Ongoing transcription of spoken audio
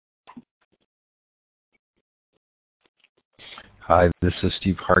Hi, this is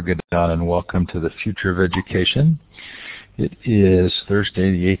Steve Hargadon, and welcome to the Future of Education. It is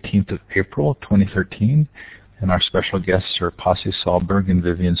Thursday, the 18th of April, 2013, and our special guests are Pasi Sahlberg and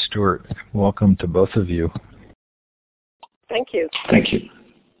Vivien Stewart. Welcome to both of you. Thank you. Thank you.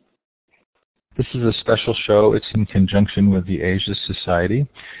 This is a special show. It's in conjunction with the Asia Society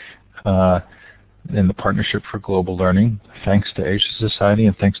and the Partnership for Global Learning. Thanks to Asia Society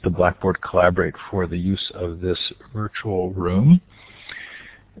and thanks to Blackboard Collaborate for the use of this virtual room.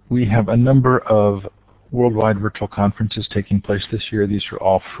 We have a number of worldwide virtual conferences taking place this year. These are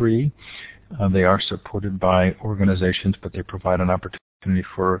all free. They are supported by organizations, but they provide an opportunity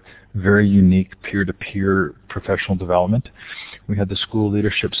for very unique peer-to-peer professional development. We had the School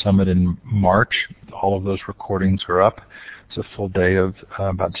Leadership Summit in March. All of those recordings are up. It's a full day of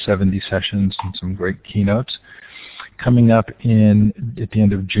about 70 sessions and some great keynotes. Coming up at the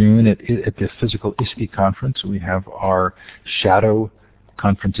end of June at the physical ISTE conference, we have our shadow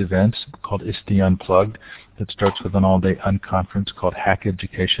conference events called ISTE Unplugged that starts with an all-day unconference called Hack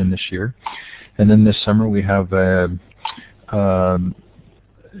Education this year. And then this summer we have a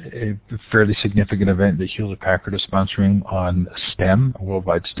fairly significant event that Hewlett-Packard is sponsoring on STEM, a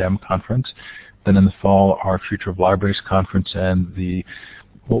worldwide STEM conference. Then in the fall, our Future of Libraries conference and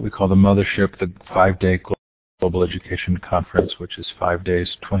what we call the Mothership, the 5-day Global Education Conference, which is 5 days,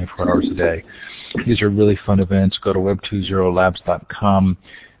 24 hours a day. These are really fun events. Go to web20labs.com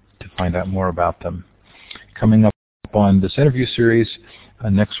to find out more about them. Coming up on this interview series,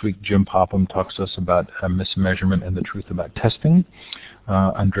 next week Jim Popham talks to us about mismeasurement and the truth about testing.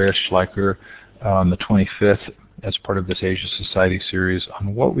 Andreas Schleicher on the 25th as part of this Asia Society series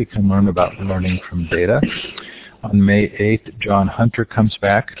on what we can learn about learning from data. On May 8th, John Hunter comes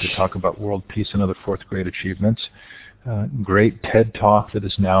back to talk about world peace and other fourth grade achievements. Great TED Talk that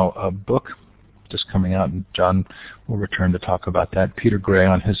is now a book just coming out, and John will return to talk about that. Peter Gray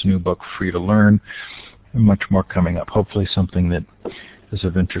on his new book, Free to Learn, and much more coming up. Hopefully something that is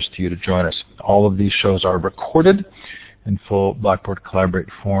of interest to you to join us. All of these shows are recorded in full Blackboard Collaborate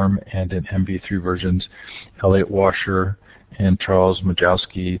form and in MP3 versions. Elliot Washer and Charles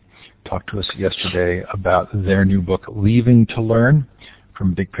Majowski talked to us yesterday about their new book, Leaving to Learn,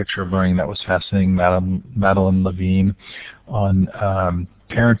 from Big Picture of Learning. That was fascinating. Madeline Levine on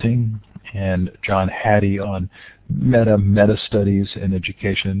parenting, and John Hattie on meta studies in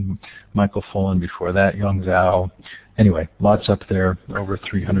education. Michael Fullen before that, Young Zhao. Anyway, lots up there, over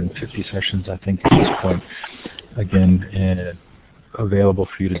 350 sessions, I think, at this point. Again, available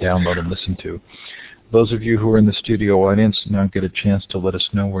for you to download and listen to. Those of you who are in the studio audience now get a chance to let us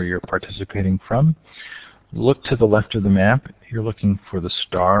know where you're participating from. Look to the left of the map. You're looking for the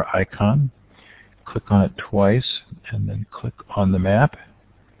star icon. Click on it twice and then click on the map.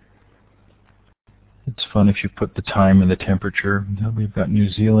 It's fun if you put the time and the temperature. We've got New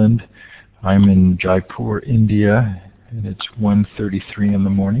Zealand. I'm in Jaipur, India, and it's 1:33 in the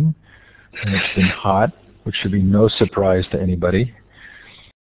morning, and it's been hot, which should be no surprise to anybody.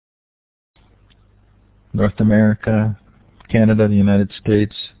 North America, Canada, the United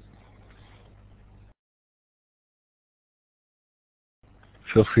States.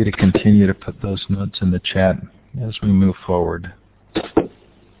 Feel free to continue to put those notes in the chat as we move forward.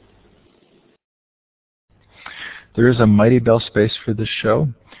 There is a Mighty Bell space for this show.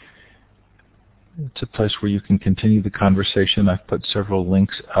 It's a place where you can continue the conversation. I've put several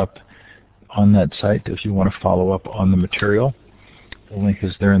links up on that site if you want to follow up on the material. The link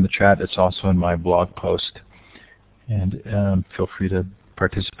is there in the chat. It's also in my blog post. And feel free to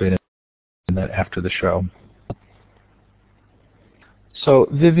participate in that after the show. So,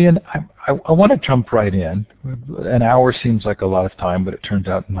 Vivien, I want to jump right in. An hour seems like a lot of time, but it turns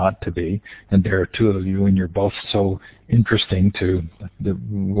out not to be. And there are two of you, and you're both so interesting that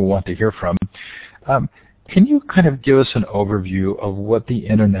we'll want to hear from. Can you kind of give us an overview of what the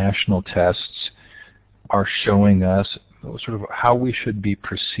international tests are showing us, sort of how we should be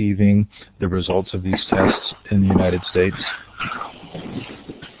perceiving the results of these tests in the United States?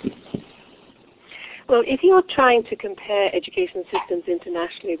 Well, if you're trying to compare education systems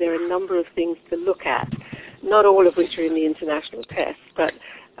internationally, there are a number of things to look at, not all of which are in the international tests, but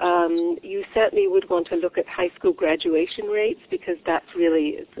you certainly would want to look at high school graduation rates because that's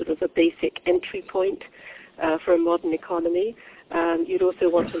really sort of a basic entry point for a modern economy. You'd also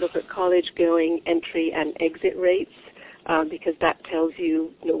want to look at college-going entry and exit rates because that tells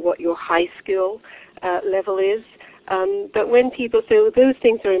you, what your high skill level is. But when people, so those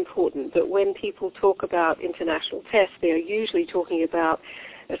things are important, but when people talk about international tests, they are usually talking about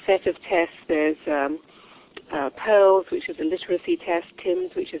a set of tests. There's PEARLS, which is a literacy test,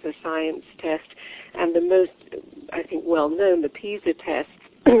 TIMS, which is a science test, and the most, I think, well-known, the PISA tests,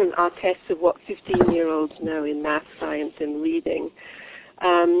 are tests of what 15-year-olds know in math, science, and reading.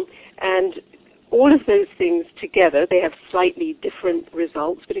 And all of those things together, they have slightly different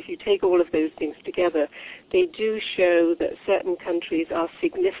results, but if you take all of those things together, they do show that certain countries are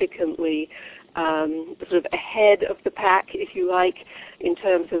significantly sort of ahead of the pack, if you like, in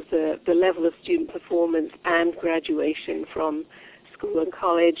terms of the level of student performance and graduation from school and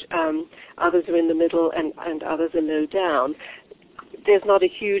college. Others are in the middle and others are low down. There's not a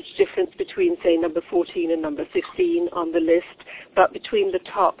huge difference between, say, number 14 and number 15 on the list, but between the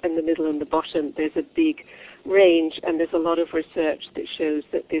top and the middle and the bottom, there's a big range, and there's a lot of research that shows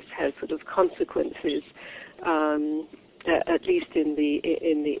that this has sort of consequences, at least in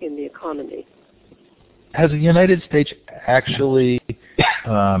the economy. Has the United States actually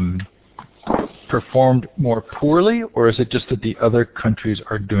performed more poorly, or is it just that the other countries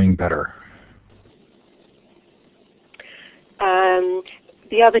are doing better?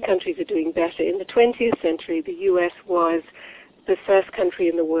 The other countries are doing better. In the 20th century, the U.S. was the first country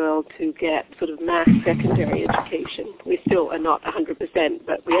in the world to get sort of mass secondary education. We still are not 100%,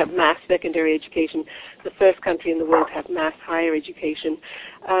 but we have mass secondary education. The first country in the world to have mass higher education.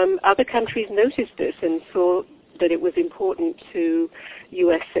 Other countries noticed this and saw that it was important to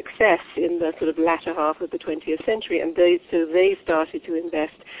U.S. success in the sort of latter half of the 20th century, and so they started to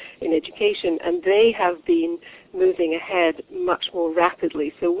invest in education, and they have been moving ahead much more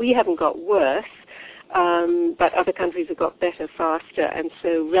rapidly. So we haven't got worse, but other countries have got better faster, and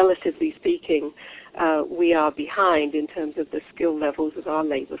so relatively speaking, we are behind in terms of the skill levels of our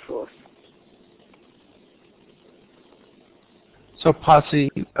labor force. So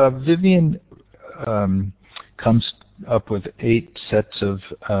Pasi, Vivien comes up with 8 sets of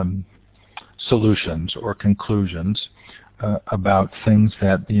solutions or conclusions about things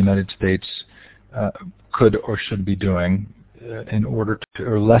that the United States could or should be doing in order to,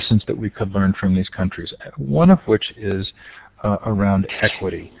 or lessons that we could learn from these countries, one of which is around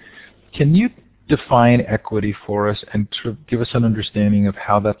equity. Can you define equity for us and sort of give us an understanding of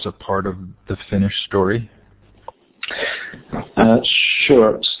how that's a part of the Finnish story?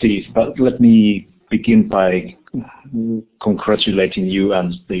 Sure, Steve, but let me begin by congratulating you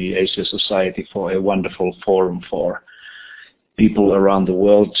and the Asia Society for a wonderful forum for people around the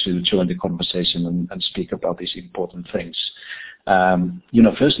world to join the conversation and speak about these important things.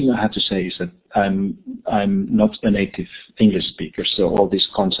 First thing I have to say is that I'm not a native English speaker, so all these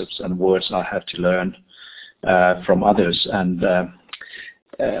concepts and words I have to learn from others. And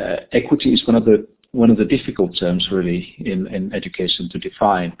equity is one of the difficult terms really in education to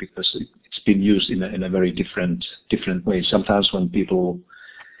define, because it's been used in a very different way. Sometimes when people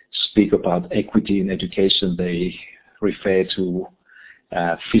speak about equity in education, they refer to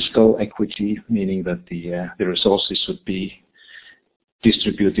fiscal equity, meaning that the resources should be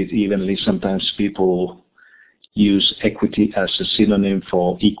distributed evenly. Sometimes people use equity as a synonym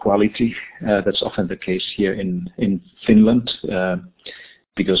for equality. That's often the case here in Finland,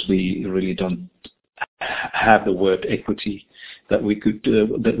 because we really don't have the word equity that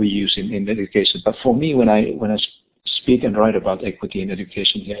we use in education. But for me, when I speak and write about equity in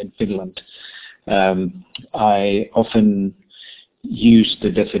education here in Finland, I often use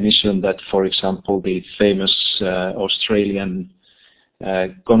the definition that, for example, the famous Australian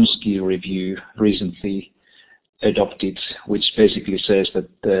Gonski review recently adopted, which basically says that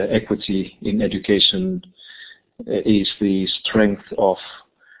equity in education is the strength of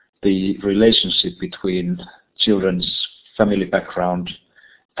the relationship between children's family background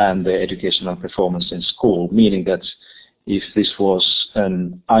and their educational performance in school, meaning that if this was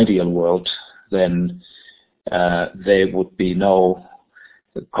an ideal world, then there would be no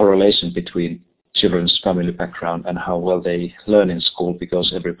correlation between children's family background and how well they learn in school,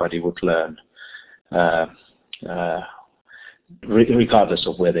 because everybody would learn regardless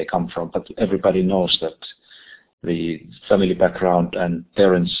of where they come from. But everybody knows that the family background and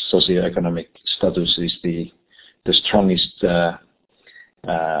parents' socioeconomic status is the strongest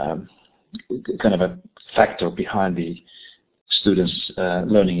kind of a factor behind the students'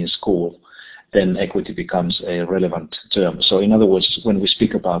 learning in school. Then equity becomes a relevant term. So in other words, when we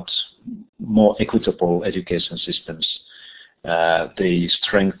speak about more equitable education systems, the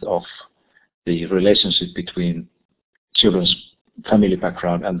strength of the relationship between children's family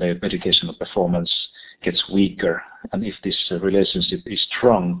background and their educational performance gets weaker. And if this relationship is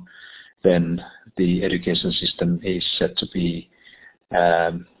strong, then the education system is said to be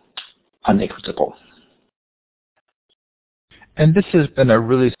unequitable. And this has been a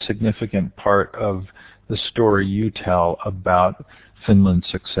really significant part of the story you tell about Finland's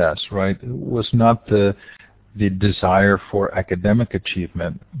success, right? It was not the desire for academic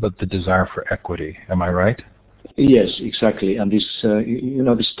achievement, but the desire for equity. Am I right? Yes, exactly. And this,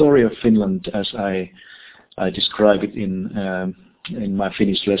 the story of Finland, as I describe it in my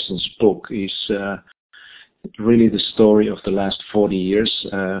Finnish lessons book, is really the story of the last 40 years.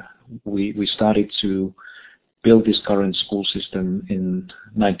 We started to build this current school system in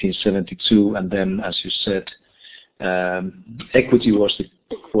 1972, and then, as you said, equity was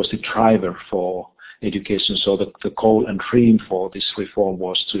the driver for education. So the goal and dream for this reform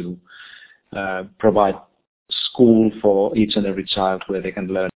was to provide school for each and every child where they can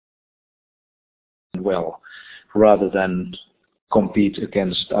learn well, rather than compete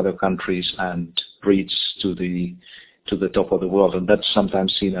against other countries and reach to the top of the world. And that's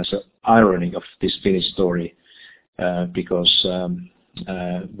sometimes seen as an irony of this Finnish story, because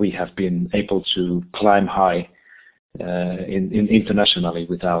we have been able to climb high internationally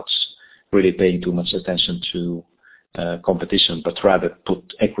without really paying too much attention to competition, but rather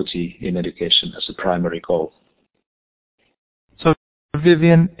put equity in education as a primary goal. So,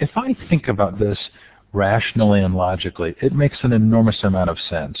 Vivien, if I think about this rationally and logically, it makes an enormous amount of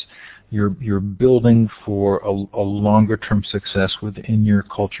sense. You're building for a longer-term success within your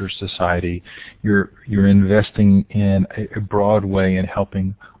culture, society. You're investing in a broad way in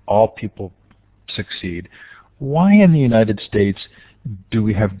helping all people succeed. Why in the United States do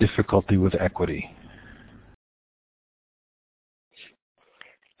we have difficulty with equity?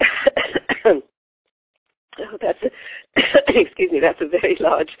 Excuse me. That's a very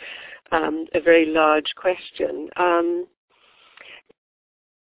large question.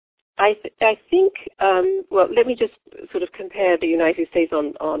 I think. Well, let me just sort of compare the United States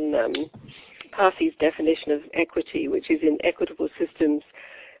on Pasi's definition of equity, which is in equitable systems.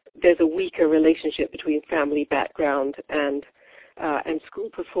 There's a weaker relationship between family background and school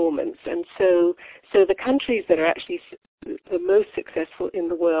performance, and so the countries that are actually the most successful in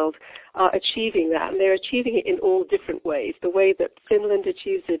the world are achieving that, and they're achieving it in all different ways. The way that Finland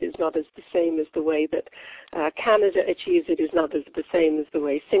achieves it is not as the same as the way that Canada achieves it, is not as the same as the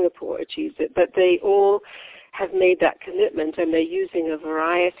way Singapore achieves it, but they all have made that commitment, and they're using a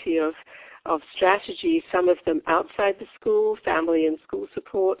variety of strategies, some of them outside the school, family and school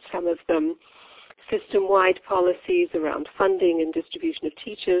support, some of them system-wide policies around funding and distribution of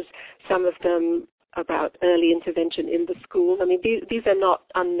teachers, some of them about early intervention in the school. I mean, these are not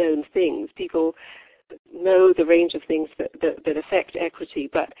unknown things. People know the range of things that affect equity,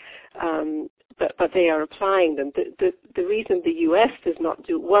 but they are applying them. The reason the U.S. does not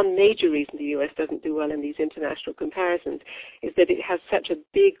do, one major reason the U.S. doesn't do well in these international comparisons is that it has such a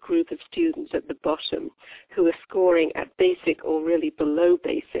big group of students at the bottom who are scoring at basic or really below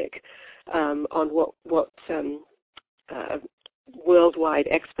basic on what worldwide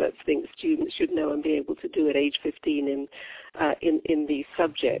experts think students should know and be able to do at age 15 in these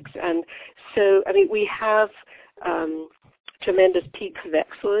subjects. And so, I mean, we have tremendous peaks of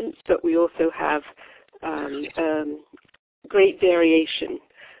excellence, but we also have great variation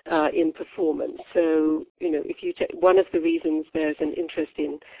in performance. So, if you one of the reasons there's an interest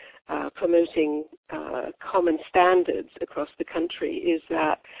in promoting common standards across the country is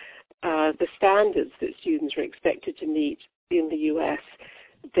that the standards that students are expected to meet in the U.S.,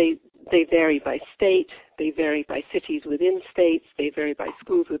 they vary by state, they vary by cities within states, they vary by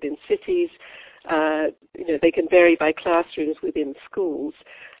schools within cities, they can vary by classrooms within schools,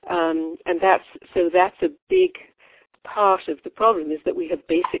 and that's a big part of the problem, is that we have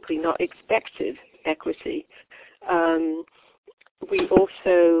basically not expected equity. We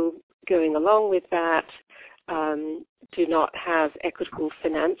also, going along with that, do not have equitable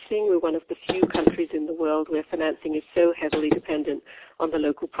financing. We're one of the few countries in the world where financing is so heavily dependent on the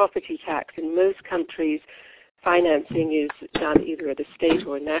local property tax. In most countries, financing is done either at a state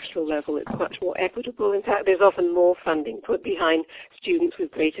or a national level. It's much more equitable. In fact, there's often more funding put behind students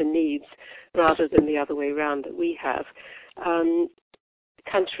with greater needs rather than the other way around that we have.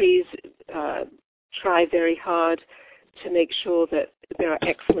 Countries try very hard to make sure that there are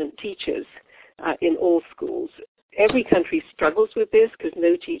excellent teachers in all schools. Every country struggles with this because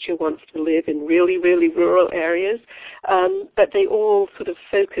no teacher wants to live in really, really rural areas, but they all sort of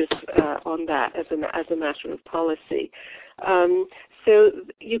focus on that as a matter of policy. So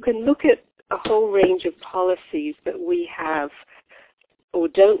you can look at a whole range of policies that we have or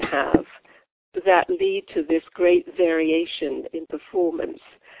don't have that lead to this great variation in performance.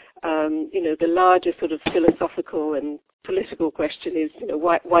 The larger sort of philosophical and political question is,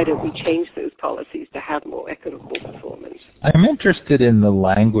 why don't we change those policies to have more equitable performance? I'm interested in the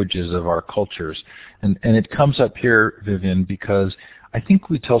languages of our cultures, and it comes up here, Vivien, because I think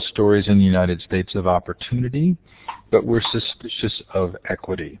we tell stories in the United States of opportunity, but we're suspicious of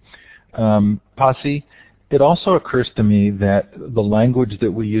equity. Pasi, it also occurs to me that the language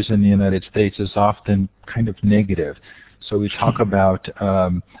that we use in the United States is often kind of negative. So we talk about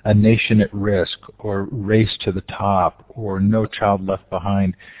a nation at risk, or race to the top, or no child left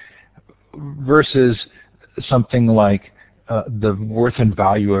behind, versus something like the worth and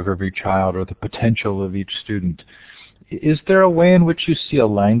value of every child, or the potential of each student. Is there a way in which you see a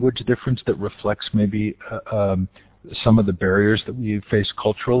language difference that reflects maybe some of the barriers that we face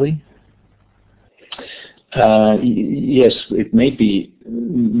culturally? Yes, it may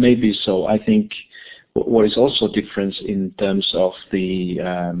be so. I think what is also different in terms of the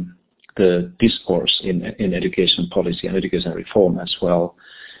discourse in education policy and education reform as well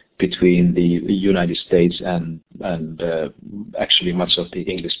between the United States and actually much of the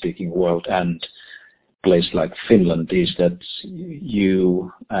English-speaking world and place like Finland is that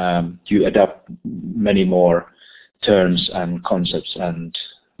you adapt many more terms and concepts and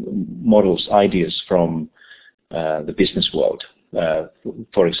models, ideas from the business world.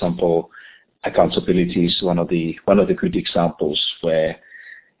 For example, accountability is one of the good examples where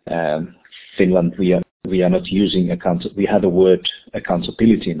Finland we are not using we have the word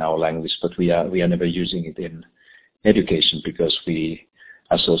accountability in our language, but we are never using it in education because we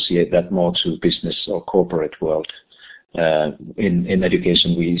associate that more to business or corporate world. In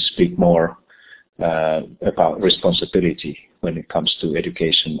education, we speak more about responsibility when it comes to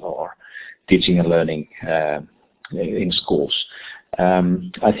education or teaching and learning in schools.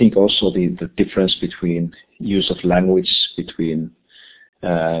 I think also the difference between use of language between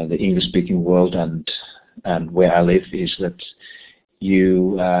the English-speaking world and where I live is that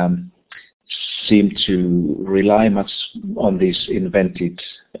you seem to rely much on these invented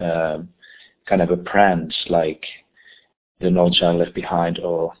kind of a brands like the No Child Left Behind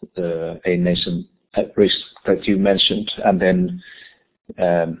or A Nation at Risk that you mentioned, and then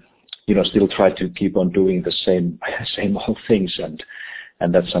still try to keep on doing the same old things, and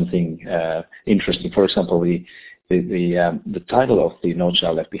that's something interesting. For example, the title of the No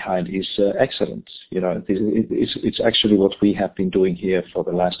Child Left Behind is excellent. It's actually what we have been doing here for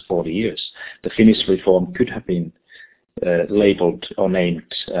the last 40 years. The Finnish reform could have been labeled or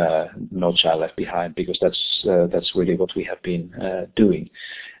named No Child Left Behind because that's really what we have been doing.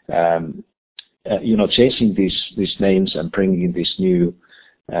 Changing these names and bringing in these new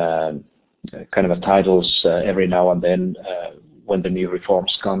kind of titles every now and then when the new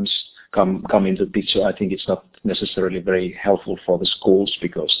reforms come into the picture, I think it's not necessarily very helpful for the schools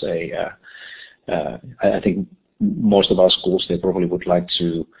because I think most of our schools, they probably would like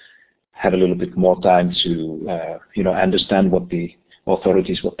to have a little bit more time to understand what the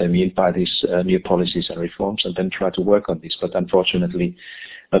authorities, what they mean by these new policies and reforms, and then try to work on this. But unfortunately,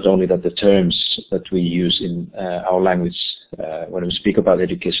 not only that the terms that we use in our language when we speak about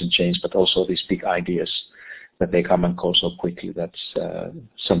education change, but also these big ideas that they come and go so quickly. That's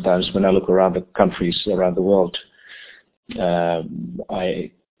sometimes when I look around the countries around the world,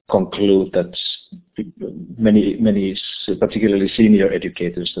 I conclude that many, particularly senior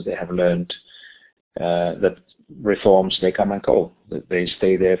educators, that they have learned that reforms, they come and go. They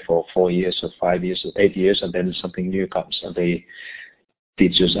stay there for 4 years or 5 years or 8 years, and then something new comes, and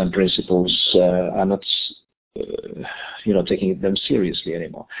teachers and principals are not taking them seriously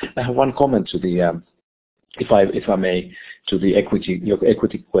anymore. I have one comment to the if I may, to the your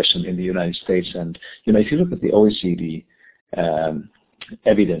equity question in the United States. And if you look at the OECD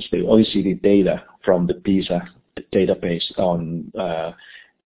evidence, the OECD data from the PISA database on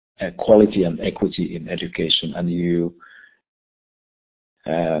quality and equity in education, and you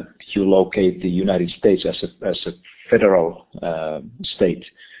locate the United States as a federal state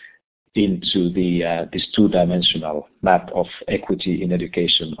into this two-dimensional map of equity in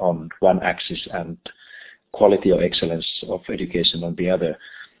education on one axis and quality or excellence of education on the other.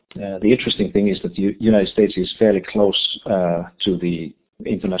 The interesting thing is that the United States is fairly close to the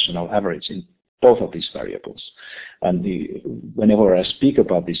international average in both of these variables. And whenever I speak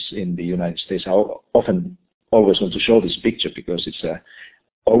about this in the United States, I always want to show this picture because it's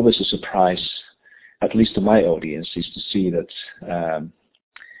always a surprise, at least to my audience, is to see that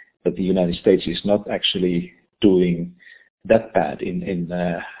the United States is not actually doing that bad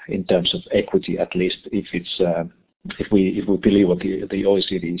in terms of equity, at least if it's if we believe what the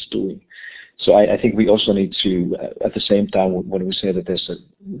OECD is doing. So I think we also need to, at the same time, when we say that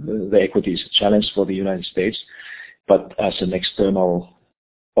the equity is a challenge for the United States, but as an external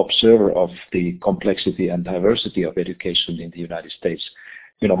observer of the complexity and diversity of education in the United States,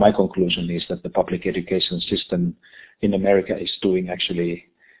 my conclusion is that the public education system in America is doing actually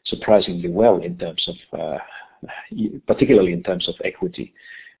surprisingly well in terms of, particularly in terms of equity.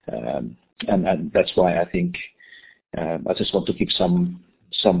 And that's why I think I just want to give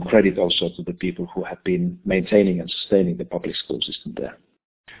some credit also to the people who have been maintaining and sustaining the public school system there.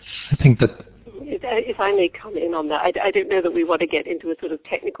 I think that if I may comment in on that, I don't know that we want to get into a sort of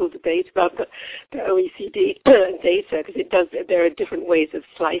technical debate about the OECD data, because there are different ways of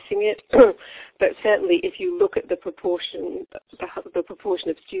slicing it. But certainly, if you look at the proportion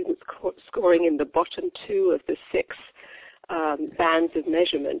of students scoring in the bottom 2 of the 6 bands of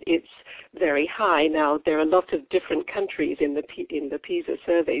measurement, it's very high. Now, there are lots of different countries in the PISA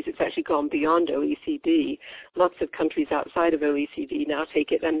surveys. It's actually gone beyond OECD. Lots of countries outside of OECD now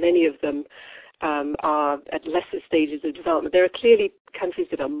take it, and many of them are at lesser stages of development. There are clearly countries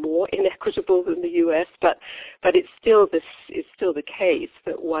that are more inequitable than the U.S., but it's still the case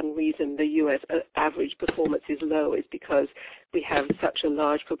that one reason the U.S. average performance is low is because we have such a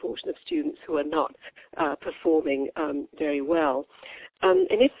large proportion of students who are not performing very well. And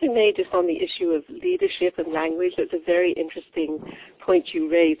if I may, just on the issue of leadership and language, that's a very interesting point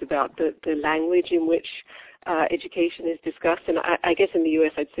you raise about the language in which education is discussed. And I guess in the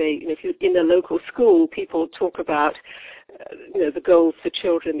U.S. I'd say, if you're in a local school, people talk about the goals for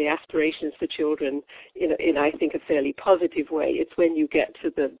children, the aspirations for children, in I think a fairly positive way. It's when you get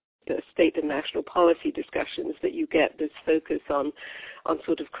to the state and national policy discussions that you get this focus on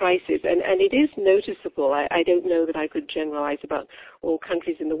sort of crisis. And it is noticeable. I don't know that I could generalize about all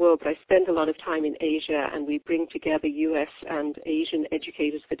countries in the world, but I spend a lot of time in Asia, and we bring together U.S. and Asian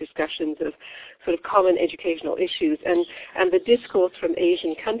educators for discussions of sort of common educational issues. And the discourse from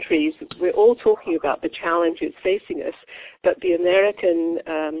Asian countries, we're all talking about the challenges facing us, but the American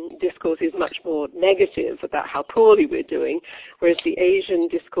discourse is much more negative about how poorly we're doing, whereas the Asian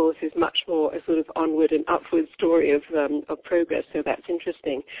discourse is much more a sort of onward and upward story of progress. So that's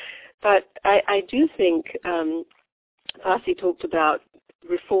interesting. But I do think Pasi talked about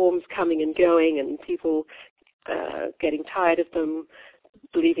reforms coming and going, and people getting tired of them,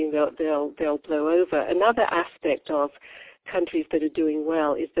 believing they'll blow over. Another aspect of countries that are doing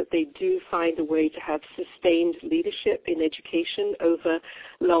well is that they do find a way to have sustained leadership in education over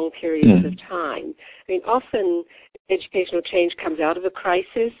long periods of time. I mean, often educational change comes out of a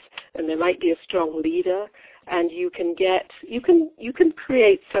crisis, and there might be a strong leader, and you can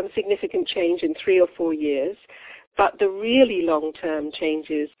create some significant change in 3 or 4 years, but the really long-term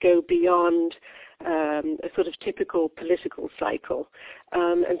changes go beyond a sort of typical political cycle.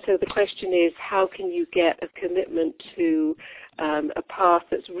 And so the question is, how can you get a commitment to a path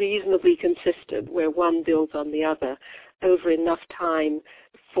that's reasonably consistent, where one builds on the other over enough time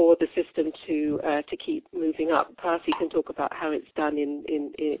for the system to keep moving up? Pasi can talk about how it's done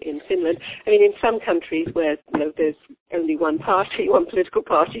in Finland. I mean, in some countries where there's only one political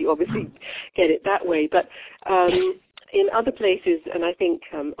party, you obviously get it that way. But in other places, and I think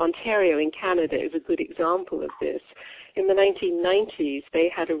Ontario in Canada is a good example of this. In the 1990s, they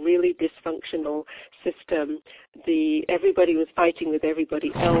had a really dysfunctional system. Everybody was fighting with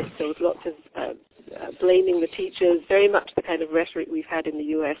everybody else. There was lots of blaming the teachers, very much the kind of rhetoric we've had in the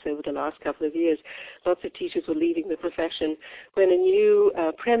U.S. over the last couple of years. Lots of teachers were leaving the profession. When a new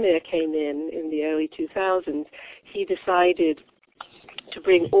premier came in the early 2000s, he decided to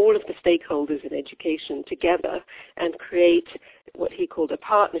bring all of the stakeholders in education together and create what he called a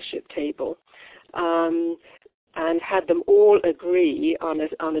partnership table, and had them all agree on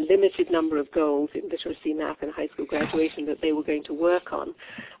a limited number of goals in literacy, math, and high school graduation that they were going to work on,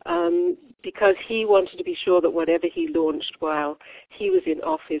 because he wanted to be sure that whatever he launched while he was in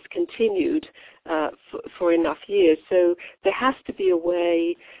office continued for enough years. So there has to be a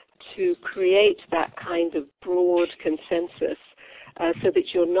way to create that kind of broad consensus, so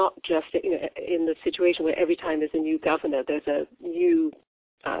that you're not just in the situation where every time there's a new governor, there's a new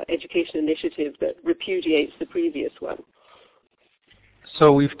education initiative that repudiates the previous one.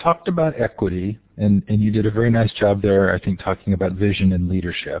 So we've talked about equity, and you did a very nice job there, I think, talking about vision and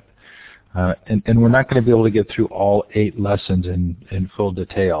leadership. And we're not going to be able to get through all 8 lessons in full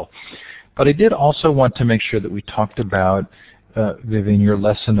detail. But I did also want to make sure that we talked about, Vivien, your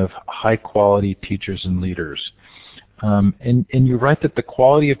lesson of high-quality teachers and leaders. And you write that the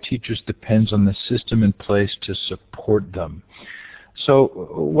quality of teachers depends on the system in place to support them. So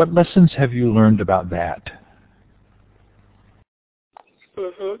what lessons have you learned about that?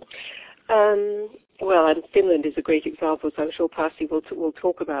 Well, and Finland is a great example, so I'm sure Pasi will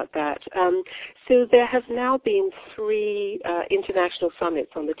talk about that. So there have now been 3 international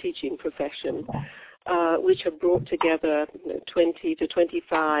summits on the teaching profession, which have brought together 20 to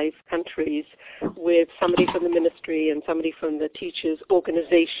 25 countries with somebody from the ministry and somebody from the teachers'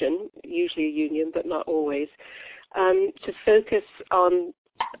 organization, usually a union, but not always, to focus on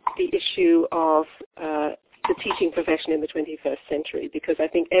the issue of the teaching profession in the 21st century, because I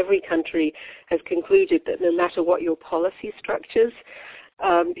think every country has concluded that no matter what your policy structures,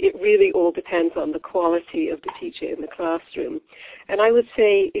 it really all depends on the quality of the teacher in the classroom. And I would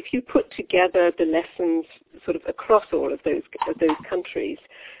say if you put together the lessons sort of across all of those countries,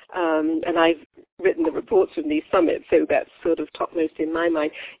 and I've written the reports from these summits, so that's sort of topmost in my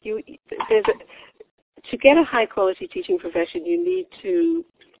mind, to get a high-quality teaching profession, you need to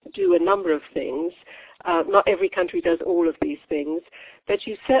do a number of things. Not every country does all of these things, but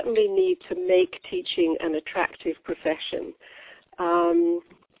you certainly need to make teaching an attractive profession.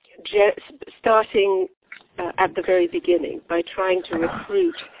 Starting at the very beginning by trying to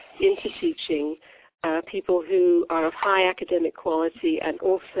recruit into teaching people who are of high academic quality and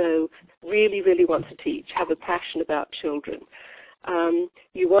also really, really want to teach, have a passion about children.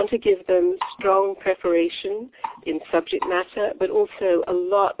 You want to give them strong preparation in subject matter, but also a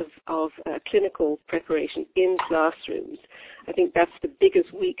lot of clinical preparation in classrooms. I think that's the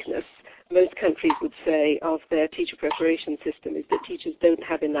biggest weakness, most countries would say, of their teacher preparation system, is that teachers don't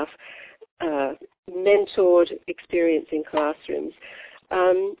have enough mentored experience in classrooms.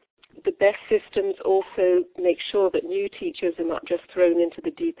 The best systems also make sure that new teachers are not just thrown into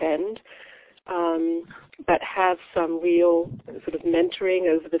the deep end, but have some real sort of mentoring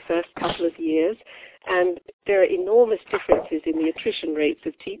over the first couple of years. And there are enormous differences in the attrition rates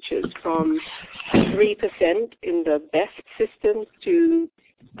of teachers, from 3% in the best systems to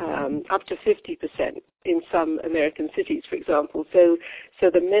up to 50% in some American cities, for example. So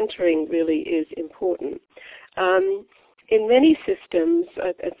the mentoring really is important. In many systems,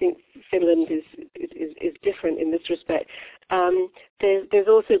 I think Finland is different in this respect. There's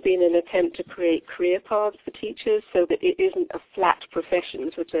also been an attempt to create career paths for teachers so that it isn't a flat profession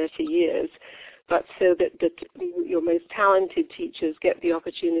for 30 years, but so that your most talented teachers get the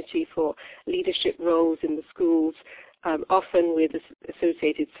opportunity for leadership roles in the schools, often with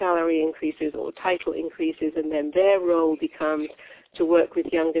associated salary increases or title increases, and then their role becomes to work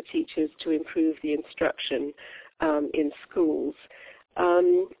with younger teachers to improve the instruction in schools.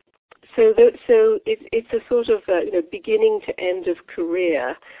 So it's a sort of beginning to end of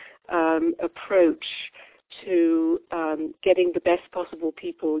career approach to getting the best possible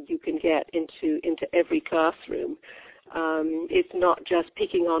people you can get into every classroom. It's not just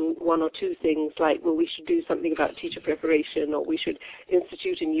picking on one or two things like, well, we should do something about teacher preparation, or we should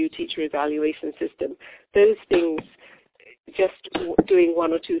institute a new teacher evaluation system. Those things, just doing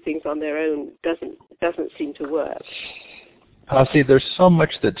one or two things on their own doesn't seem to work. Pasi, there's so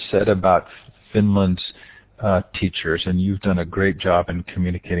much that's said about Finland's teachers, and you've done a great job in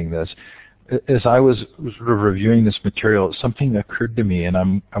communicating this. As I was sort of reviewing this material, something occurred to me, and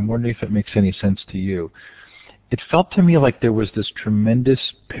I'm wondering if it makes any sense to you. It felt to me like there was this tremendous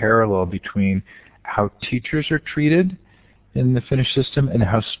parallel between how teachers are treated in the Finnish system and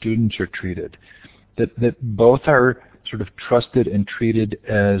how students are treated. That both are sort of trusted and treated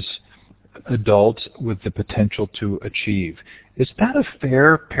as adults with the potential to achieve. Is that a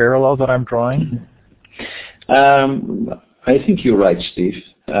fair parallel that I'm drawing? I think you're right, Steve.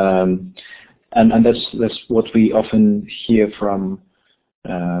 And that's what we often hear from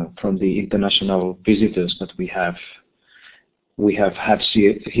the international visitors that we have had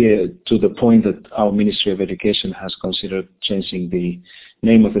here, to the point that our Ministry of Education has considered changing the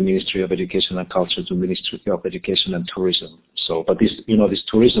name of the Ministry of Education and Culture to Ministry of Education and Tourism. So, but this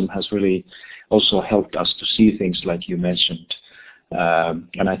tourism has really also helped us to see things like you mentioned,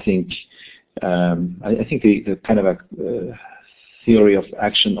 and I think the kind of a theory of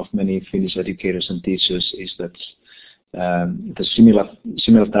action of many Finnish educators and teachers is that the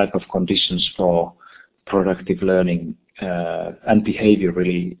similar type of conditions for productive learning and behavior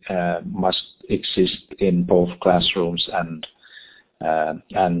really must exist in both classrooms and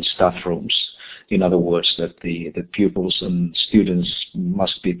staff rooms. In other words, that the pupils and students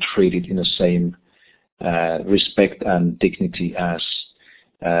must be treated in the same respect and dignity as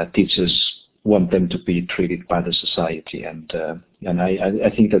teachers want them to be treated by the society. And I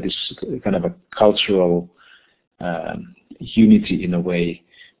think that this kind of a cultural unity in a way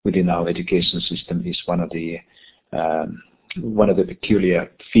within our education system is one of the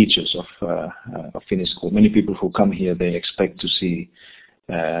peculiar features of Finnish school. Many people who come here, they expect to see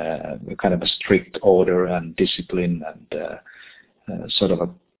kind of a strict order and discipline and sort of a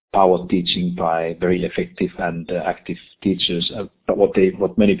power teaching by very effective and active teachers. But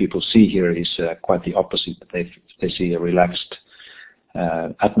what many people see here is quite the opposite. They see a relaxed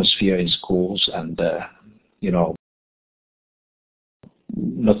atmosphere in schools and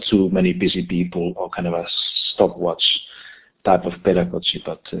not too many busy people or kind of a stopwatch type of pedagogy,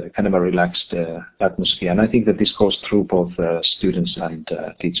 but kind of a relaxed atmosphere. And I think that this goes through both students and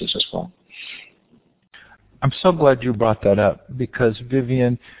teachers as well. I'm so glad you brought that up because,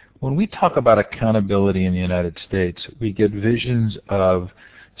 Vivien, when we talk about accountability in the United States, we get visions of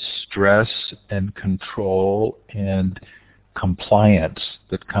stress and control and compliance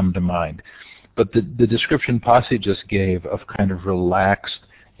that come to mind. But the description Pasi just gave of kind of relaxed,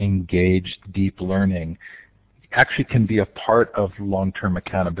 engaged, deep learning actually can be a part of long-term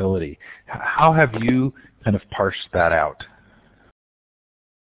accountability. How have you kind of parsed that out?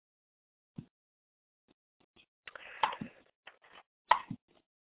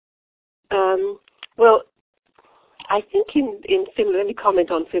 Well, I think in Finland, let me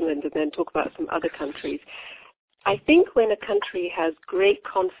comment on Finland and then talk about some other countries. I think when a country has great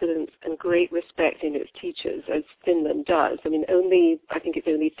confidence and great respect in its teachers, as Finland does, I think it's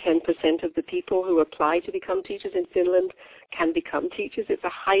only 10% of the people who apply to become teachers in Finland can become teachers. It's a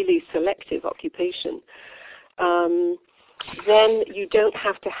highly selective occupation. Then you don't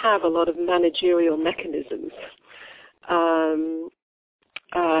have to have a lot of managerial mechanisms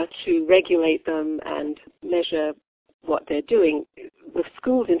to regulate them and measure what they're doing. The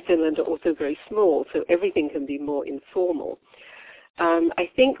schools in Finland are also very small, so everything can be more informal. I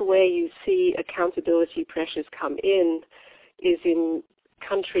think where you see accountability pressures come in is in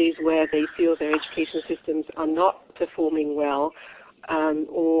countries where they feel their education systems are not performing well,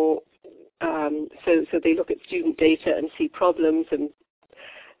 so they look at student data and see problems, and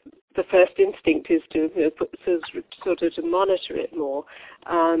the first instinct is to to monitor it more.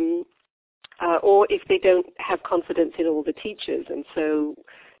 Or if they don't have confidence in all the teachers. And so,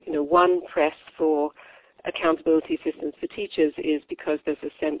 one press for accountability systems for teachers is because there's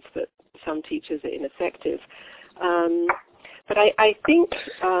a sense that some teachers are ineffective. But I think,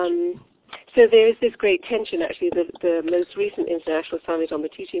 so there is this great tension. Actually, the most recent International Summit on the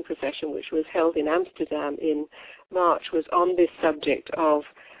Teaching Profession, which was held in Amsterdam in March, was on this subject of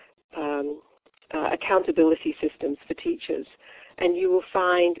accountability systems for teachers. And you will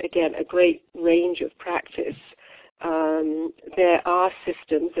find, again, a great range of practice. There are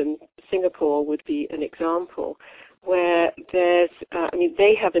systems, and Singapore would be an example, where there's,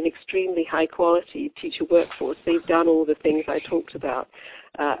 they have an extremely high-quality teacher workforce. They've done all the things I talked about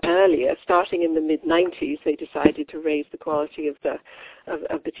earlier. Starting in the mid-90s, they decided to raise the quality of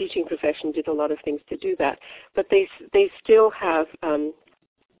the teaching profession, did a lot of things to do that. But they still have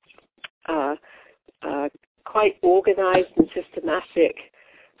quite organized and systematic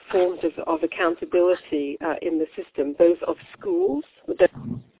forms of accountability in the system, both of schools.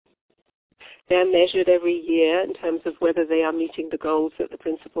 They're measured every year in terms of whether they are meeting the goals that the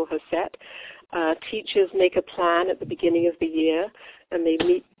principal has set. Teachers make a plan at the beginning of the year, and they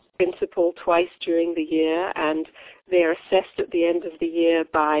meet principal twice during the year, and they're assessed at the end of the year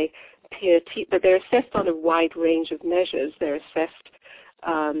by peer teachers. But they're assessed on a wide range of measures. They're assessed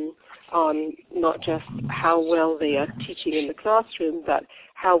on not just how well they are teaching in the classroom, but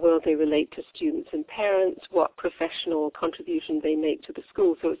how well they relate to students and parents, what professional contribution they make to the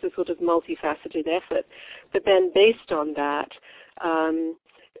school. So it's a sort of multifaceted effort. But then based on that,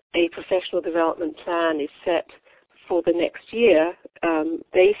 a professional development plan is set for the next year.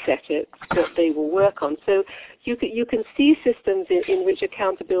 They set it that they will work on. So you can see systems in which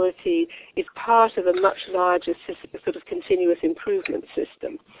accountability is part of a much larger sort of continuous improvement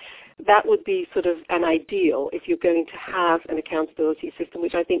system. That would be sort of an ideal if you're going to have an accountability system,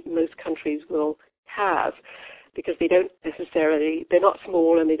 which I think most countries will have, because they're not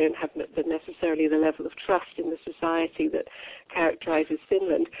small and they don't have necessarily the level of trust in the society that characterizes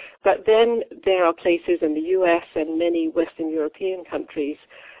Finland. But then there are places in the US and many Western European countries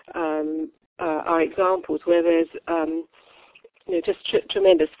are examples where there's just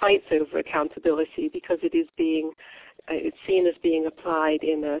tremendous fights over accountability because it's seen as being applied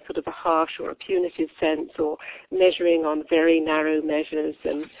in a sort of a harsh or a punitive sense, or measuring on very narrow measures,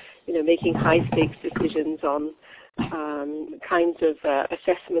 and making high-stakes decisions on kinds of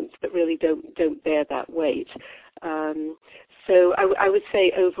assessments that really don't bear that weight. So I would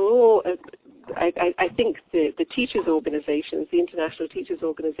say overall, I think the teachers' organizations, the international teachers'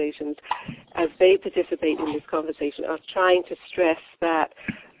 organizations, as they participate in this conversation, are trying to stress that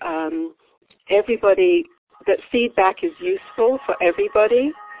everybody that feedback is useful for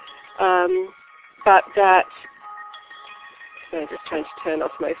everybody, but that, I'm just trying to turn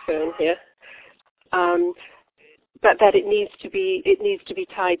off my phone here, but that it needs to be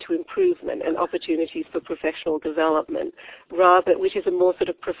tied to improvement and opportunities for professional development, which is a more sort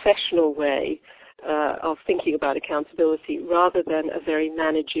of professional way of thinking about accountability, rather than a very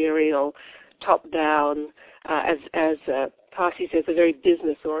managerial, top-down, as Pasi says, a very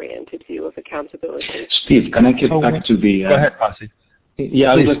business-oriented view of accountability. Steve, can I get back to the... Go ahead, Pasi.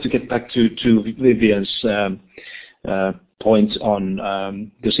 Yeah, I would like to get back to Vivien's point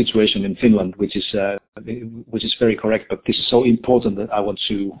on the situation in Finland, which is very correct. But this is so important that I want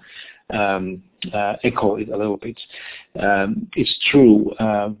to echo it a little bit. It's true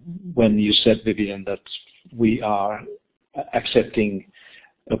when you said, Vivien, that we are accepting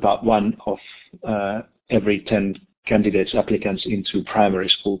about 1 of every 10 candidates, applicants into primary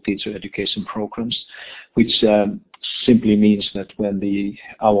school teacher education programs, which simply means that when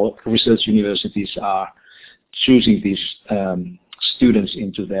our research universities are choosing these students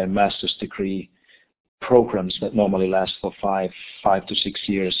into their master's degree programs that normally last for 5 to 6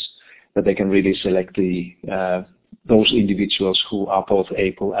 years, that they can really select those individuals who are both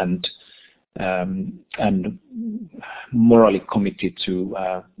able and morally committed to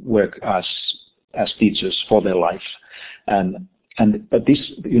work as teachers for their life. But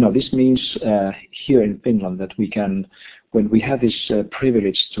this means here in Finland that we can, when we have this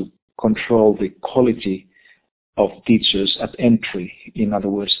privilege to control the quality of teachers at entry, in other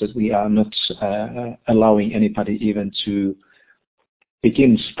words, that we are not allowing anybody even to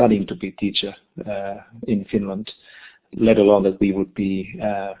begin studying to be teacher in Finland, let alone that we would be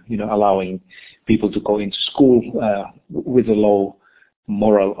allowing people to go into school with a low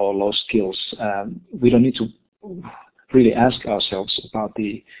moral or low skills. We don't need to really ask ourselves about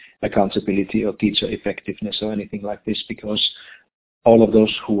the accountability or teacher effectiveness or anything like this, because all of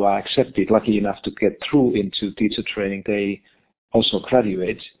those who are accepted, lucky enough to get through into teacher training, they also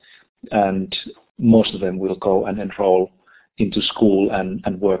graduate, and most of them will go and enroll into school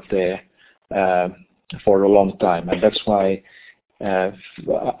and work there for a long time. And that's why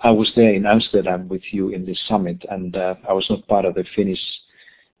I was there in Amsterdam with you in this summit, and I was not part of the Finnish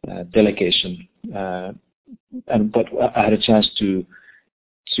delegation, but I had a chance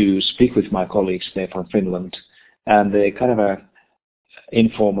to speak with my colleagues there from Finland, and the kind of a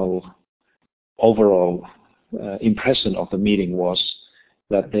informal overall impression of the meeting was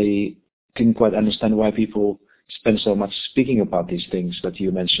that they didn't quite understand why people spend so much speaking about these things that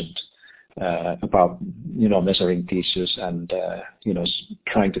you mentioned, about measuring teachers and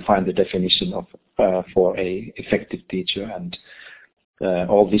trying to find the definition of for a effective teacher, and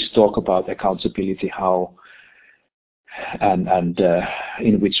all this talk about accountability, how and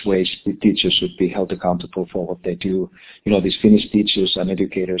in which ways the teachers should be held accountable for what they do. These Finnish teachers and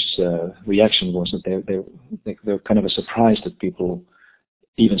educators' reaction was that they're kind of a surprise that people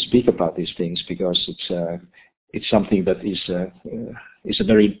even speak about these things, because it's something that is a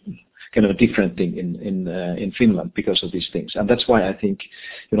very kind of a different thing in Finland because of these things. And that's why I think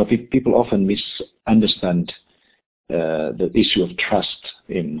people often misunderstand the issue of trust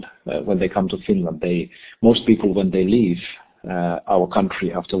when they come to Finland. Most people, when they leave our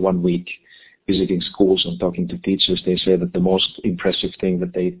country after 1 week visiting schools and talking to teachers, they say that the most impressive thing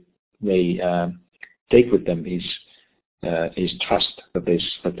that they take with them is trust that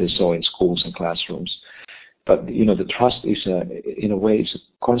they saw in schools and classrooms. But the trust is in a way it's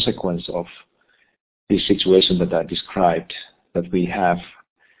a consequence of this situation that I described, that we have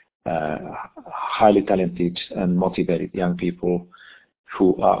highly talented and motivated young people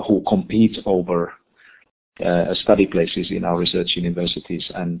who compete over study places in our research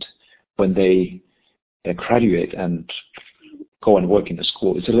universities, and when they graduate and go and work in a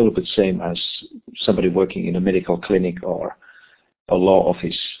school, it's a little bit same as somebody working in a medical clinic or a law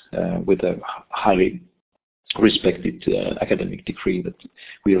office with a highly respected academic degree, that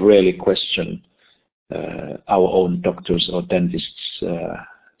we rarely question our own doctors or dentists'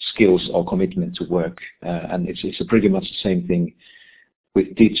 skills or commitment to work, and it's pretty much the same thing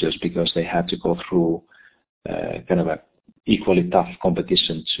with teachers, because they have to go through kind of a equally tough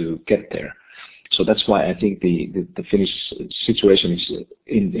competition to get there. So that's why I think the Finnish situation is,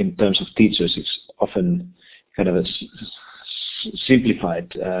 in terms of teachers, it's often kind of a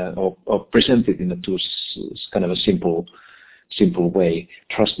simplified or presented in a too kind of a simple way.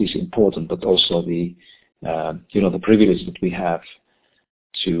 Trust is important, but also the privilege that we have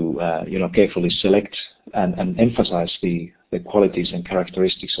to carefully select and emphasize the qualities and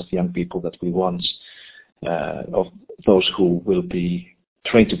characteristics of young people that we want, of those who will be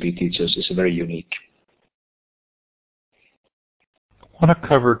trained to be teachers, is very unique. want to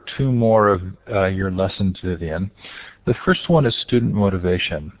cover two more of your lessons, Vivien. The first one is student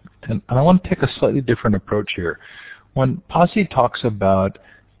motivation. And I want to take a slightly different approach here. When Pasi talks about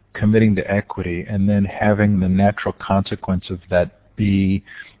committing to equity and then having the natural consequence of that be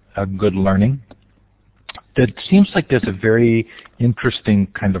a good learning, it seems like there's a very interesting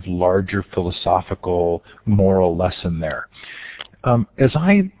kind of larger philosophical moral lesson there. As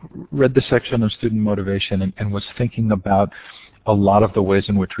I read the section on student motivation and was thinking about a lot of the ways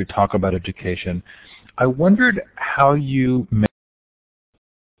in which we talk about education, I wondered how you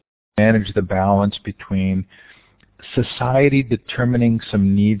manage the balance between society determining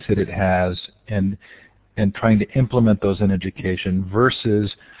some needs that it has and trying to implement those in education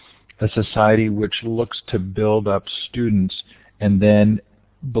versus a society which looks to build up students and then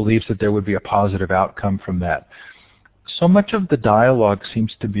believes that there would be a positive outcome from that. So much of the dialogue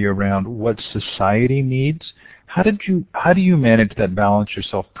seems to be around what society needs. How do you manage that balance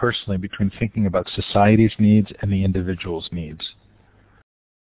yourself personally between thinking about society's needs and the individual's needs?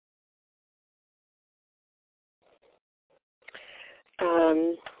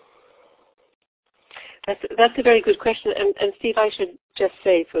 That's a very good question, and Steve, I should just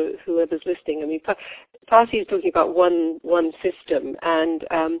say for whoever's listening, I mean, Pasi is talking about one system, and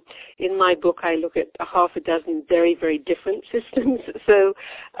in my book I look at a half a dozen very, very different systems. So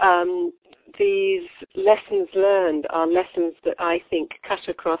these lessons learned are lessons that I think cut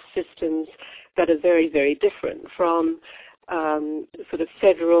across systems that are very, very different from sort of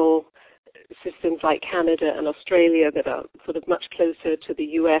federal systems like Canada and Australia that are sort of much closer to the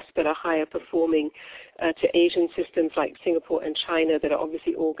US but are higher performing, to Asian systems like Singapore and China that are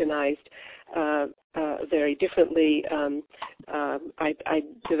obviously organized very differently. I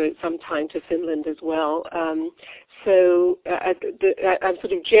devote some time to Finland as well. So I'm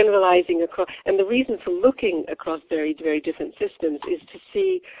sort of generalizing across, and the reason for looking across very, very different systems is to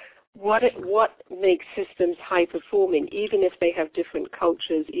see what makes systems high performing, even if they have different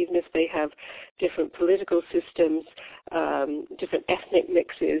cultures, even if they have different political systems, different ethnic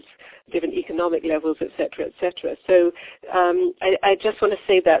mixes, different economic levels, et cetera, et cetera. So I just want to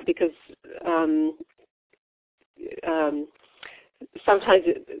say that because sometimes,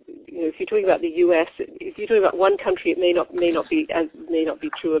 if you're talking about the U.S., if you're talking about one country, it may not be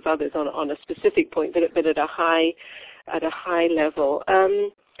true of others on a specific point, but at a high level.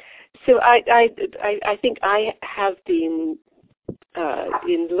 So I think I have been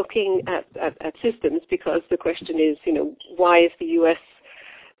in looking at systems, because the question is, why is the U.S.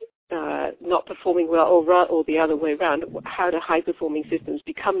 Not performing well, or the other way around? How do high-performing systems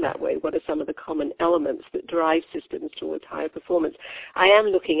become that way? What are some of the common elements that drive systems towards higher performance? I am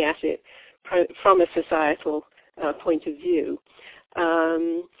looking at it from a societal point of view,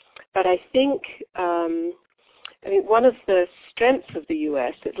 but I think. One of the strengths of the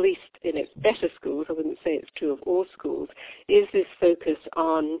U.S., at least in its better schools, I wouldn't say it's true of all schools, is this focus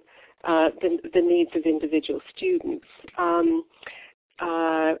on the needs of individual students.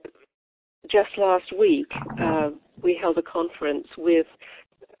 Just last week, we held a conference with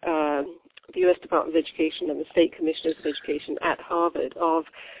the U.S. Department of Education and the State Commissioners of Education at Harvard of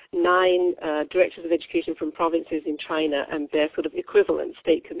 9 directors of education from provinces in China and their sort of equivalent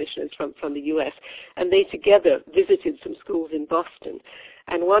state commissioners from the U.S. And they together visited some schools in Boston.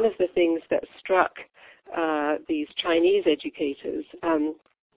 And one of the things that struck these Chinese educators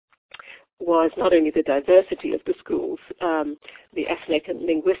was not only the diversity of the schools, the ethnic and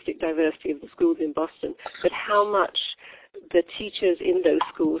linguistic diversity of the schools in Boston, but how much the teachers in those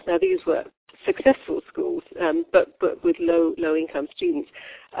schools, now these were successful schools, but with low income students,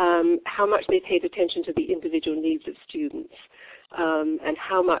 how much they paid attention to the individual needs of students, and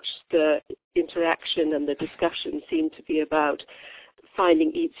how much the interaction and the discussion seemed to be about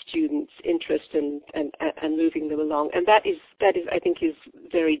finding each student's interest and moving them along. And that is I think is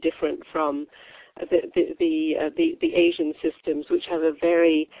very different from the Asian systems, which have a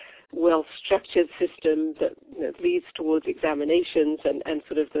very well-structured system that leads towards examinations, and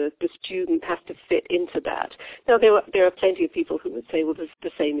sort of the student has to fit into that. Now, there are plenty of people who would say, well,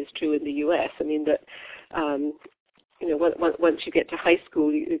 the same is true in the U.S. I mean, that once you get to high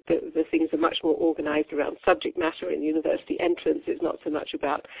school, the things are much more organized around subject matter. In university entrance, it's not so much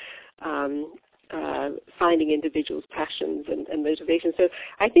about finding individuals' passions and motivations. So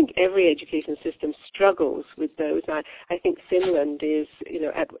I think every education system struggles with those. I think Finland is,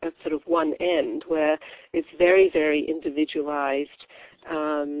 at sort of one end where it's very, very individualized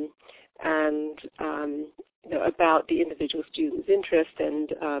and about the individual student's interest,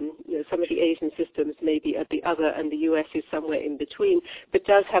 and some of the Asian systems may be at the other, and the U.S. is somewhere in between, but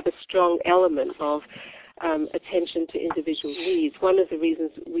does have a strong element of attention to individual needs. One of the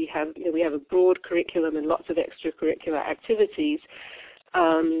reasons we have a broad curriculum and lots of extracurricular activities.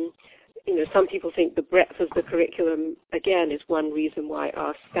 Some people think the breadth of the curriculum, again, is one reason why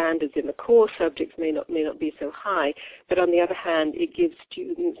our standards in the core subjects may not be so high. But on the other hand, it gives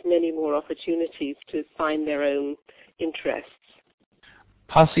students many more opportunities to find their own interests.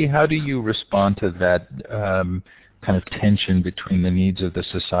 Pasi, how do you respond to that kind of tension between the needs of the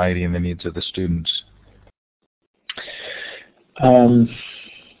society and the needs of the students? Again,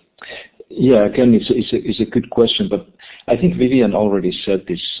 it's a good question, but I think Vivien already said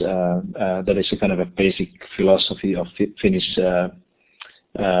this. That is a kind of a basic philosophy of Finnish,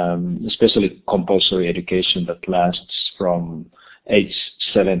 especially compulsory education that lasts from age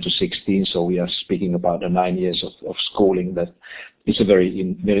 7 to 16. So we are speaking about 9 years of schooling. That is a very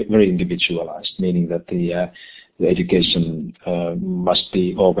individualized, meaning that the education must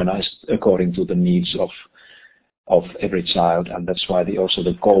be organized according to the needs of every child, and that's why also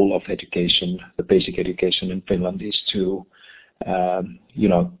the goal of education, the basic education in Finland, is to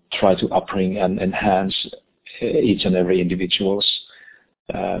try to upbring and enhance each and every individual's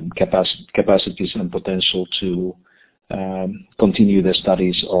capacities and potential to continue their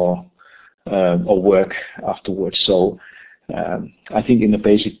studies or work afterwards. So I think in the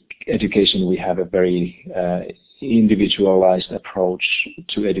basic education we have a very individualized approach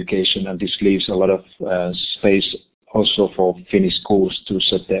to education, and this leaves a lot of space also for Finnish schools to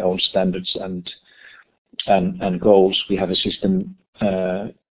set their own standards and goals. We have a system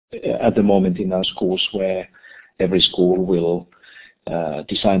at the moment in our schools where every school will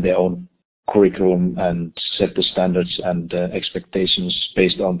design their own curriculum and set the standards and expectations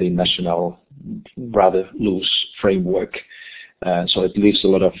based on the national rather loose framework. So it leaves a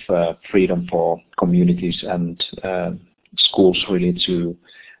lot of freedom for communities and schools really to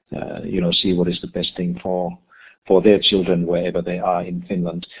see what is the best thing for their children wherever they are in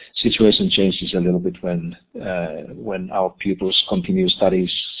Finland. Situation changes a little bit when our pupils continue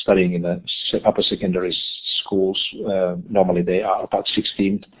studying in the upper secondary schools. Normally they are about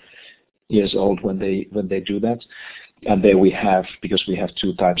 16 years old when they do that, and there because we have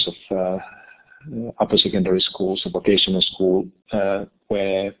two types of upper secondary schools, a vocational school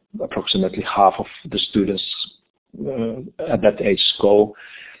where approximately half of the students at that age go,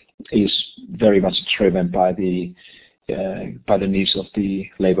 is very much driven by the needs of the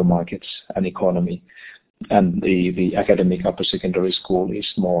labor markets and economy, and the academic upper secondary school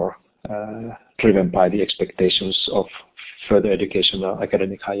is more driven by the expectations of further education or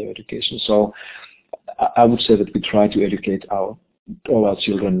academic higher education. So I would say that we try to educate all our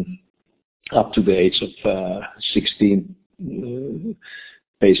children up to the age of 16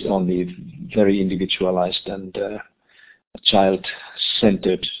 based on the very individualized and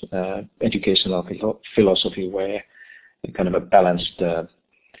child-centered educational philosophy, where kind of a balanced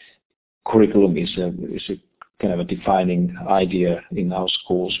curriculum is a kind of a defining idea in our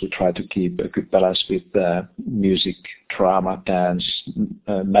schools. We try to keep a good balance with music, drama, dance,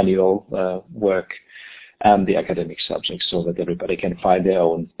 manual work, and the academic subjects, so that everybody can find their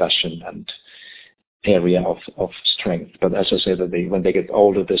own passion and area of strength. But as I said, when they get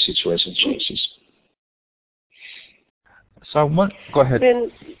older, the situation changes. So go ahead.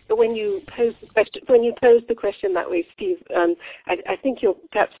 Then, when you pose the question that way, Steve, I think you're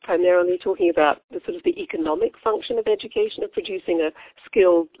perhaps primarily talking about the sort of the economic function of education, of producing a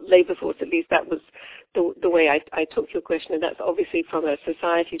skilled labor force. At least that was the way I took your question, and that's obviously from a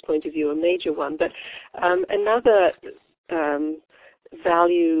society's point of view a major one. But another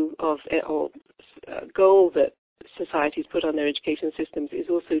value or goal that societies put on their education systems is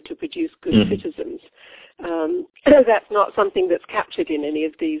also to produce good citizens. That's not something that's captured in any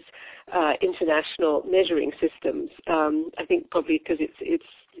of these international measuring systems. I think probably because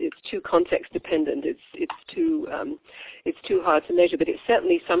it's too context dependent. It's too hard to measure. But it's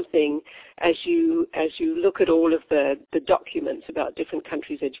certainly something, as you look at all of the documents about different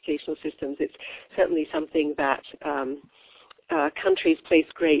countries' educational systems, it's certainly something that countries place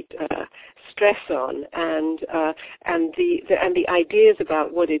great stress on, and the ideas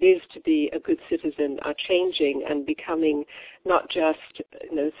about what it is to be a good citizen are changing and becoming not just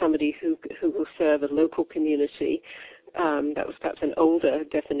somebody who will serve a local community. That was perhaps an older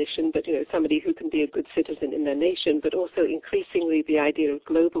definition, but somebody who can be a good citizen in their nation, but also increasingly the idea of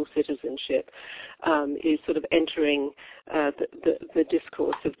global citizenship is sort of entering the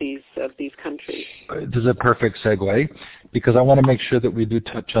discourse of these countries. This is a perfect segue, because I want to make sure that we do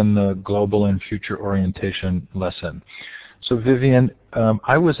touch on the global and future orientation lesson. So Vivien,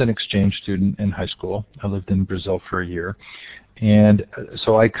 I was an exchange student in high school. I lived in Brazil for a year. And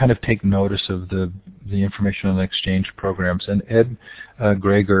so I kind of take notice of the information on exchange programs. And Ed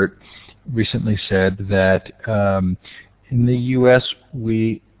Gregert recently said that in the U.S.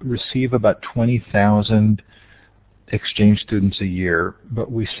 we receive about 20,000 exchange students a year,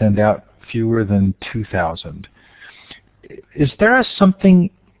 but we send out fewer than 2,000. Is there something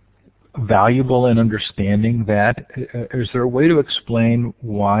valuable in understanding that? Is there a way to explain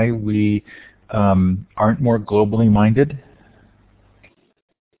why we aren't more globally minded?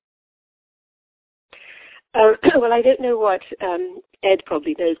 Well, I don't know what Ed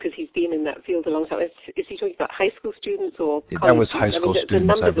probably knows because he's been in that field a long time. Is he talking about high school students or college That was students? high school students, the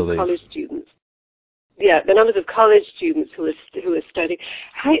numbers I believe. Of college students. Yeah, the numbers of college students who are studying.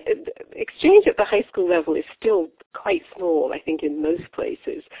 Exchange at the high school level is still quite small, I think, in most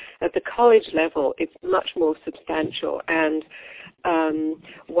places. At the college level, it's much more substantial. And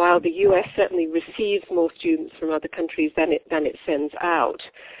while the U.S. certainly receives more students from other countries than it sends out,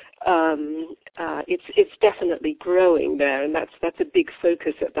 it's definitely growing there, and that's a big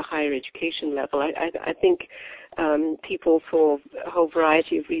focus at the higher education level. I think people, for a whole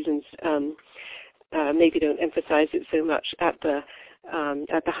variety of reasons, maybe don't emphasize it so much at the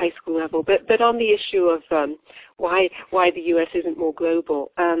high school level. But on the issue of why the U.S. isn't more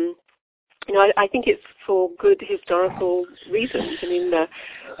global, I think it's for good historical reasons. I mean, the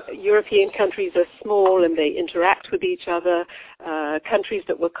European countries are small and they interact with each other. Countries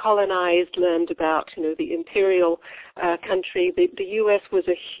that were colonized learned about, the imperial country. The U.S. was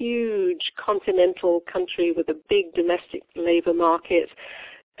a huge continental country with a big domestic labor market,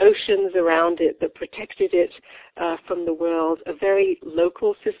 oceans around it that protected it from the world, a very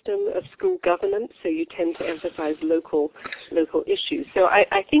local system of school governance, so you tend to emphasize local issues. So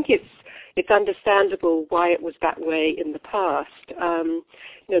I think it's understandable why it was that way in the past.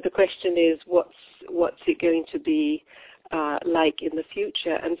 The question is, what's it going to be like in the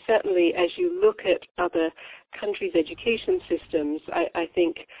future? And certainly, as you look at other countries' education systems, I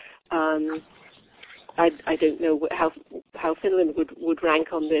think I don't know how Finland would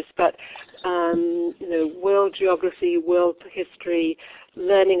rank on this, but world geography, world history,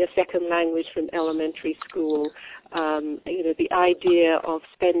 learning a second language from elementary school, the idea of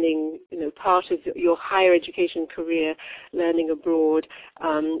spending part of your higher education career learning abroad.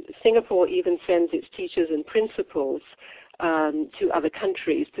 Singapore even sends its teachers and principals to other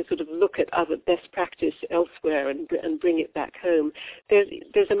countries to sort of look at other best practice elsewhere and bring it back home.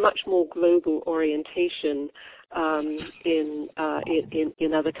 There's a much more global orientation in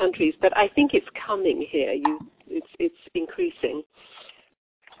other countries, but I think it's coming here. It's increasing.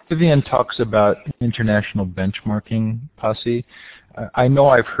 Vivien talks about international benchmarking, Pasi. I know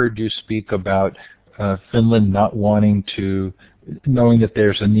I've heard you speak about Finland not knowing that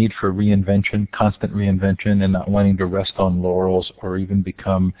there's a need for reinvention, constant reinvention, and not wanting to rest on laurels or even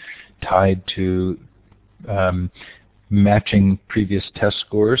become tied to matching previous test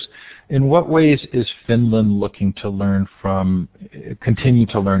scores. In what ways is Finland looking to continue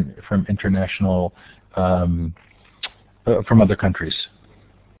to learn from international, from other countries?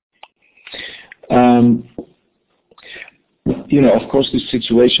 Of course, this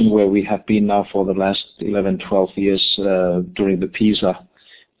situation where we have been now for the last 11, 12 years during the PISA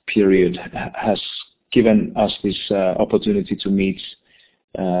period has given us this opportunity to meet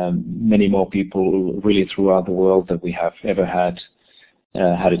many more people really throughout the world than we have ever had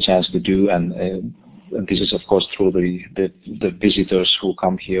a chance to do. And this is, of course, through the visitors who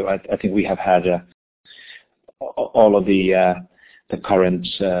come here. I think we have had all of the current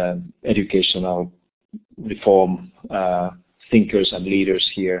educational reform thinkers and leaders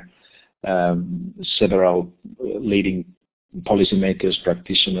here, several leading policymakers,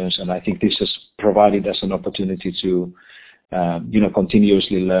 practitioners, and I think this has provided us an opportunity to,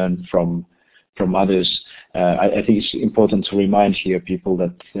 continuously learn from others. I think it's important to remind here people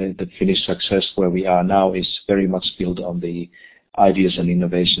that the Finnish success where we are now is very much built on the ideas and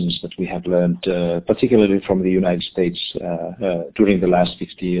innovations that we have learned, particularly from the United States during the last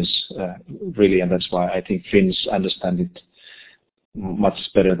 50 years, really, and that's why I think Finns understand it much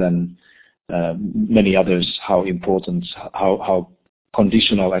better than many others, how important, how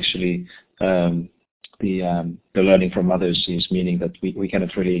conditional actually the learning from others is, meaning that we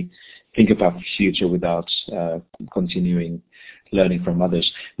cannot really think about the future without continuing learning from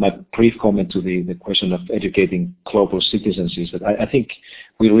others. My brief comment to the question of educating global citizens is that I think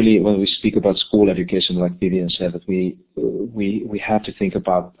we really, when we speak about school education, like Vivien said, that we have to think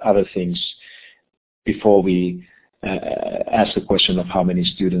about other things before we ask the question of how many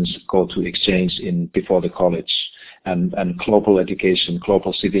students go to exchange before the college. And global education,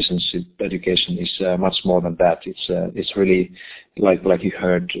 global citizenship education is much more than that. It's really like you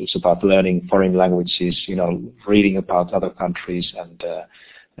heard. It's about learning foreign languages, reading about other countries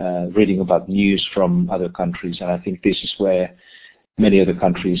and reading about news from other countries. And I think this is where many other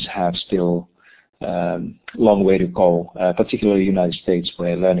countries have still long way to go, particularly the United States,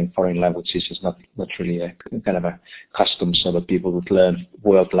 where learning foreign languages is not really a kind of a custom, so that people would learn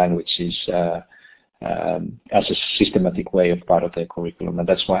world languages as a systematic way of part of their curriculum. And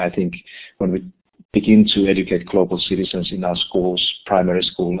that's why I think when we begin to educate global citizens in our schools, primary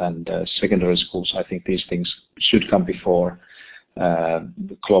school and secondary schools, I think these things should come before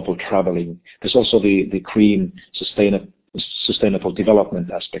global traveling. There's also the green sustainable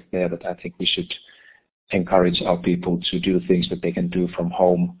development aspect there that I think we should encourage our people to do things that they can do from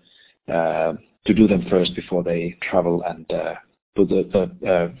home, to do them first before they travel and put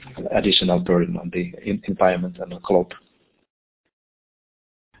the additional burden on the environment and the globe.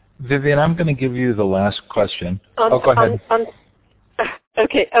 Vivien, I'm going to give you the last question. Go ahead.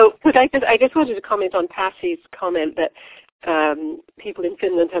 Okay. But I just wanted to comment on Pasi's comment that people in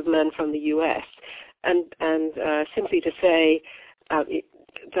Finland have learned from the U.S. and simply to say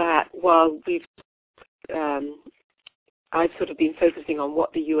that while I've sort of been focusing on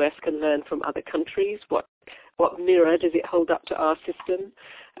what the U.S. can learn from other countries, what mirror does it hold up to our system?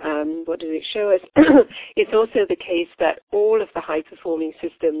 What does it show us? It's also the case that all of the high-performing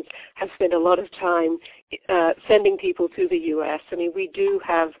systems have spent a lot of time sending people to the U.S. I mean, we do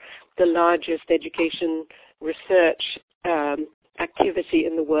have the largest education research activity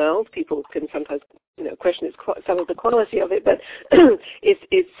in the world. People can sometimes question some of the quality of it, but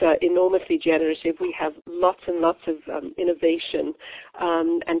it's enormously generative. We have lots and lots of innovation,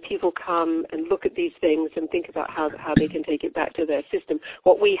 and people come and look at these things and think about how they can take it back to their system.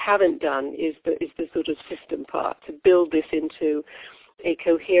 What we haven't done is the sort of system part, to build this into a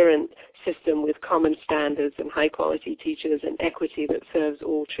coherent system with common standards and high-quality teachers and equity that serves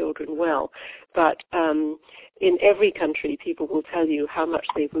all children well. But in every country, people will tell you how much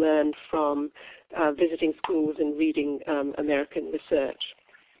they've learned from visiting schools and reading American research.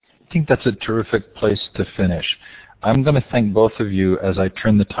 I think that's a terrific place to finish. I'm going to thank both of you as I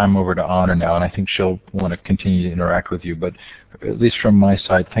turn the time over to Honor now, and I think she'll want to continue to interact with you. But at least from my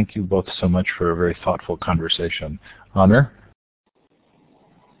side, thank you both so much for a very thoughtful conversation. Honor?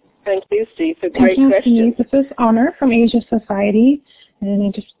 Thank you, Steve, for great questions. Thank you, Steve. This is Honor from Asia Society, and I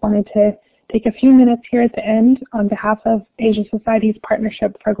just wanted to take a few minutes here at the end on behalf of Asia Society's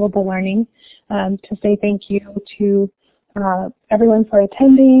Partnership for Global Learning to say thank you to everyone for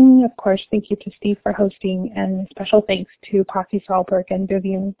attending. Of course, thank you to Steve for hosting, and special thanks to Pasi Sahlberg and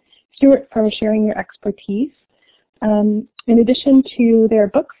Vivien Stewart for sharing your expertise. In addition to their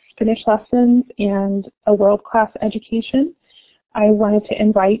books, Finnish Lessons, and A World-Class Education, I wanted to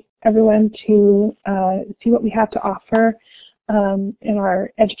invite everyone to see what we have to offer in our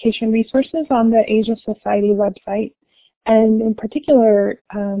education resources on the Asia Society website. And in particular,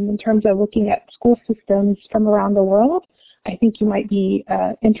 in terms of looking at school systems from around the world, I think you might be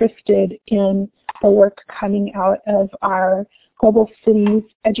interested in the work coming out of our Global Cities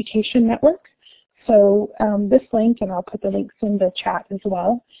Education Network. So this link, and I'll put the links in the chat as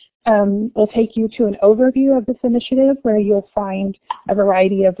well, will take you to an overview of this initiative where you'll find a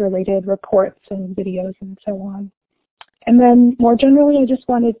variety of related reports and videos and so on. And then more generally, I just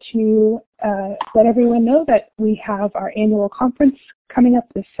wanted to let everyone know that we have our annual conference coming up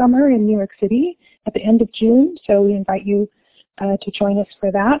this summer in New York City at the end of June, so we invite you to join us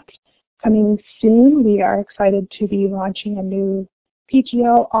for that. Coming soon, we are excited to be launching a new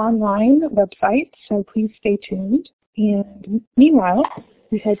PGL online website, so please stay tuned. And meanwhile,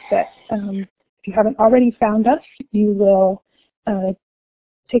 we hope that if you haven't already found us, you will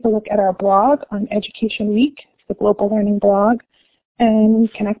take a look at our blog on Education Week, the Global Learning blog,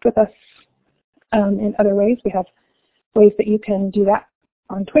 and connect with us in other ways. We have ways that you can do that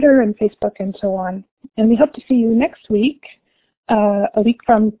on Twitter and Facebook and so on. And we hope to see you next week, a week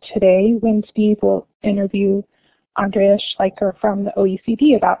from today, when Steve will interview Andreas Schleicher from the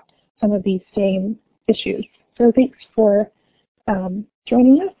OECD about some of these same issues. So thanks for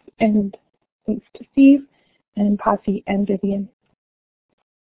joining us, and thanks to Steve and Pasi and Vivien.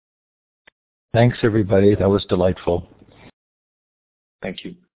 Thanks, everybody. That was delightful. Thank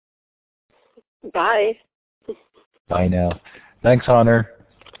you. Bye. Bye now. Thanks, Honor.